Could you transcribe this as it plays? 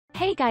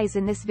Hey guys,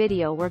 in this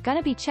video we're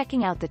gonna be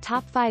checking out the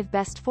top 5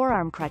 best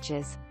forearm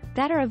crutches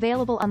that are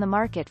available on the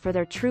market for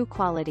their true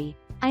quality.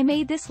 I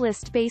made this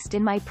list based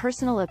in my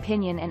personal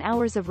opinion and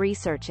hours of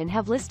research and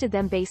have listed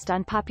them based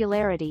on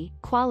popularity,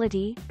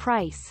 quality,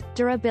 price,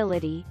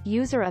 durability,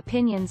 user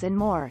opinions and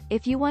more.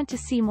 If you want to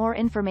see more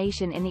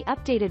information in the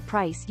updated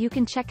price, you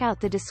can check out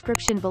the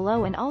description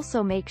below and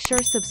also make sure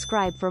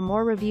subscribe for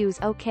more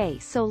reviews. Okay,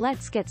 so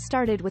let's get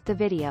started with the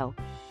video.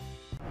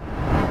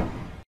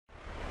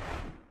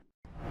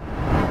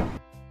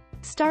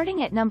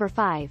 Starting at number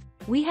 5,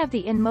 we have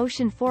the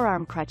InMotion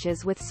forearm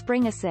crutches with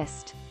spring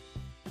assist.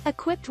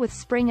 Equipped with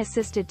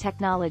spring-assisted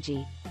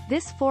technology,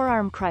 this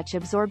forearm crutch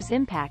absorbs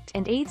impact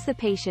and aids the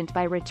patient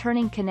by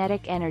returning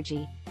kinetic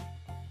energy.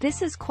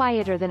 This is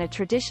quieter than a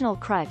traditional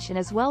crutch and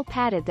is well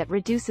padded that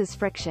reduces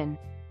friction.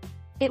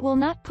 It will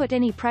not put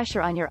any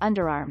pressure on your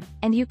underarm,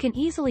 and you can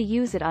easily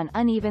use it on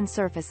uneven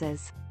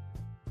surfaces.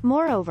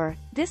 Moreover,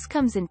 this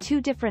comes in 2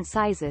 different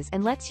sizes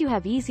and lets you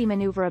have easy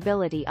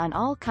maneuverability on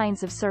all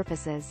kinds of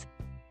surfaces.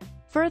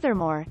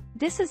 Furthermore,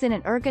 this is in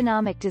an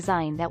ergonomic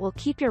design that will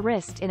keep your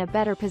wrist in a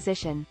better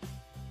position.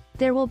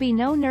 There will be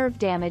no nerve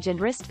damage and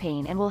wrist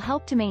pain and will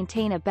help to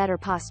maintain a better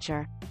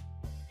posture.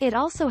 It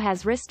also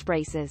has wrist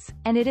braces,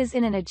 and it is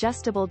in an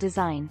adjustable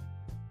design.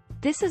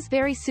 This is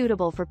very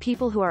suitable for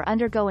people who are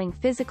undergoing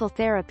physical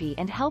therapy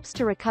and helps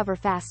to recover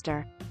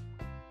faster.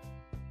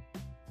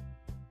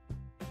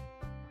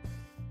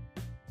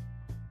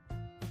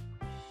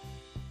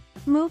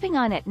 Moving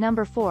on, at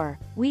number 4,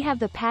 we have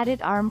the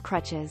padded arm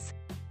crutches.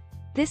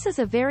 This is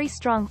a very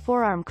strong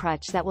forearm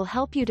crutch that will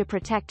help you to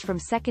protect from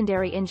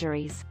secondary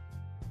injuries.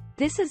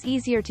 This is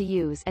easier to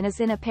use and is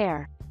in a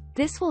pair.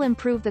 This will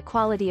improve the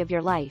quality of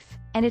your life,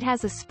 and it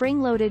has a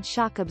spring-loaded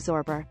shock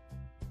absorber.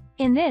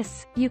 In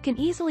this, you can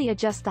easily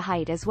adjust the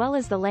height as well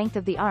as the length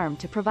of the arm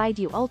to provide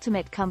you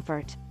ultimate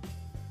comfort.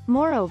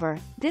 Moreover,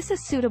 this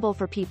is suitable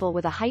for people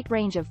with a height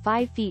range of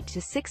 5 feet to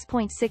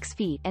 6.6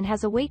 feet and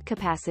has a weight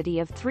capacity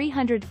of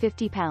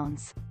 350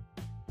 pounds.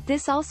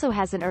 This also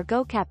has an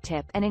Ergonomic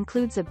tip and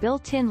includes a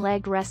built-in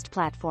leg rest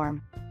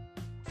platform.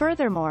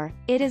 Furthermore,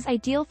 it is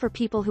ideal for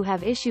people who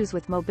have issues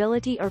with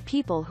mobility or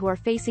people who are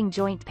facing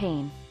joint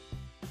pain.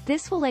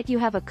 This will let you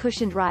have a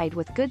cushioned ride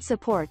with good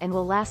support and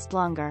will last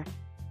longer.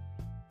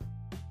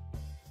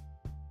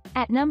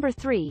 At number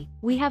 3,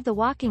 we have the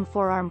walking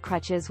forearm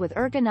crutches with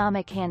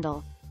ergonomic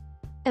handle.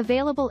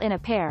 Available in a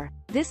pair,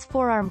 this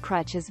forearm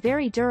crutch is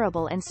very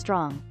durable and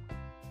strong.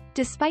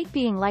 Despite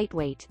being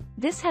lightweight,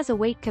 this has a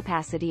weight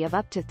capacity of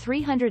up to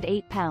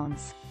 308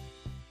 pounds.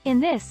 In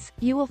this,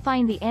 you will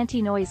find the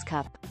anti-noise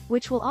cup,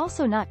 which will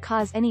also not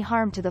cause any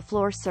harm to the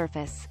floor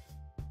surface.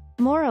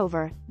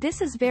 Moreover,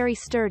 this is very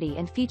sturdy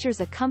and features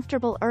a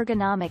comfortable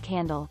ergonomic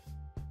handle.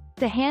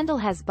 The handle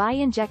has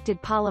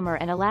bi-injected polymer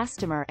and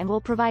elastomer and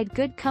will provide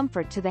good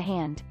comfort to the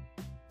hand.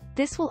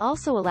 This will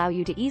also allow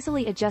you to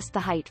easily adjust the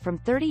height from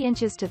 30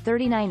 inches to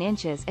 39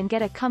 inches and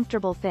get a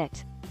comfortable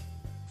fit.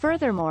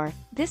 Furthermore,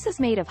 this is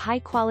made of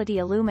high-quality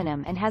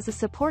aluminum and has a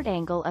support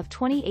angle of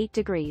 28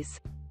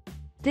 degrees.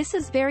 This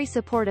is very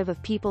supportive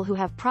of people who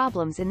have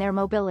problems in their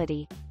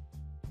mobility.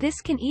 This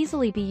can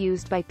easily be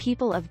used by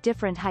people of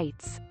different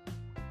heights.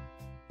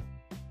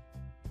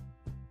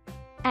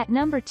 At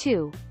number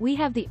 2, we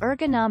have the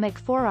Ergonomic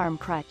forearm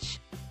crutch.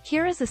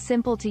 Here is a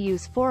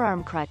simple-to-use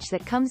forearm crutch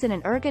that comes in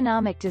an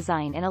ergonomic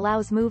design and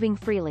allows moving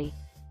freely.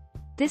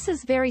 This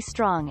is very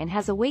strong and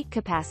has a weight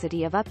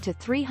capacity of up to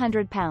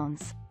 300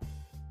 pounds.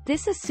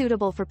 This is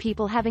suitable for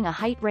people having a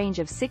height range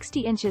of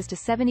 60 inches to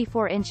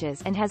 74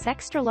 inches and has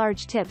extra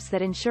large tips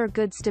that ensure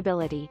good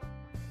stability.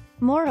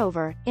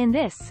 Moreover, in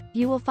this,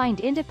 you will find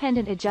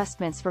independent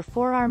adjustments for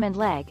forearm and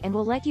leg and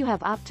will let you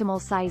have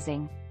optimal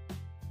sizing.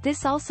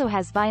 This also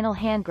has vinyl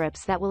hand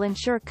grips that will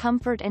ensure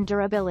comfort and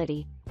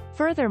durability.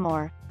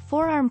 Furthermore,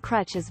 forearm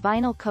crutch is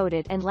vinyl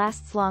coated and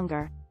lasts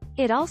longer.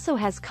 It also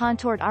has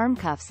contoured arm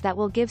cuffs that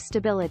will give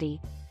stability.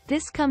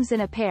 This comes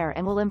in a pair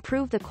and will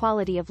improve the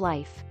quality of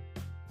life.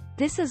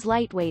 This is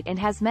lightweight and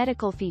has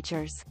medical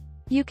features.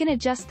 You can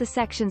adjust the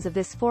sections of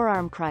this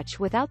forearm crutch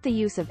without the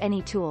use of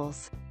any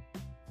tools.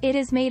 It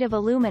is made of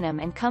aluminum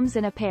and comes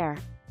in a pair.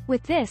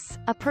 With this,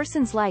 a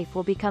person's life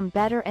will become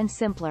better and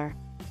simpler.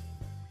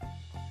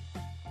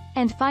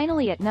 And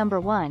finally, at number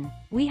 1,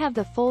 we have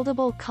the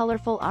foldable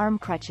colorful arm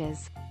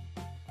crutches.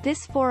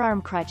 This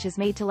forearm crutch is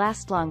made to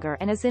last longer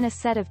and is in a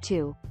set of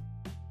 2.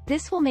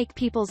 This will make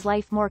people's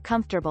life more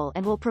comfortable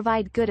and will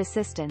provide good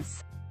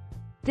assistance.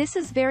 This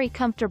is very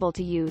comfortable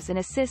to use and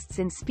assists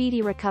in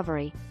speedy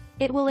recovery.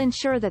 It will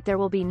ensure that there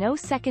will be no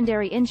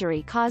secondary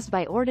injury caused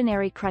by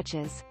ordinary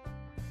crutches.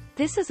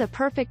 This is a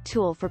perfect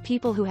tool for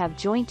people who have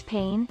joint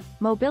pain,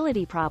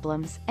 mobility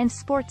problems, and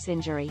sports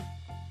injury.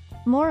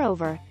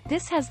 Moreover,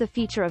 this has the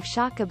feature of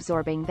shock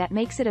absorbing that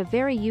makes it a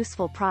very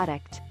useful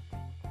product.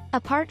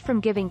 Apart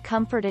from giving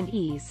comfort and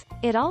ease,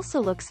 it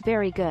also looks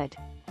very good.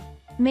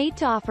 Made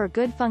to offer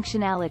good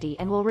functionality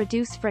and will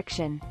reduce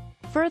friction.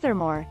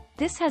 Furthermore,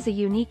 this has a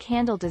unique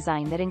handle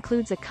design that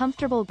includes a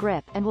comfortable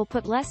grip and will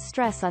put less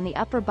stress on the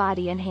upper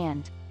body and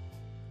hand.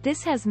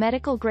 This has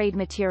medical-grade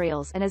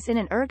materials and is in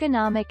an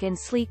ergonomic and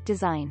sleek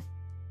design.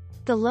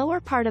 The lower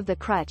part of the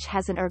crutch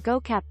has an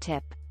ErgoCap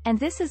tip, and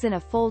this is in a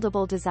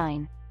foldable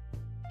design.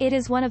 It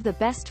is one of the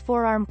best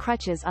forearm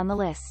crutches on the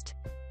list.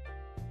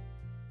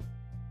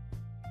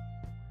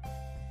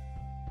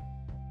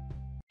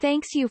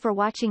 Thanks you for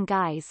watching,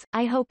 guys.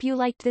 I hope you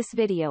liked this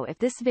video. If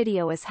this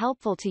video is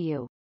helpful to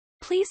you,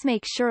 please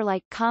make sure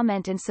like,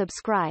 comment and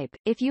subscribe.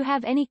 If you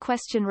have any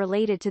question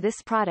related to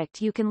this product,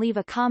 you can leave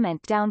a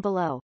comment down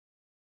below.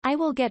 I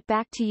will get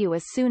back to you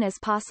as soon as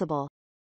possible.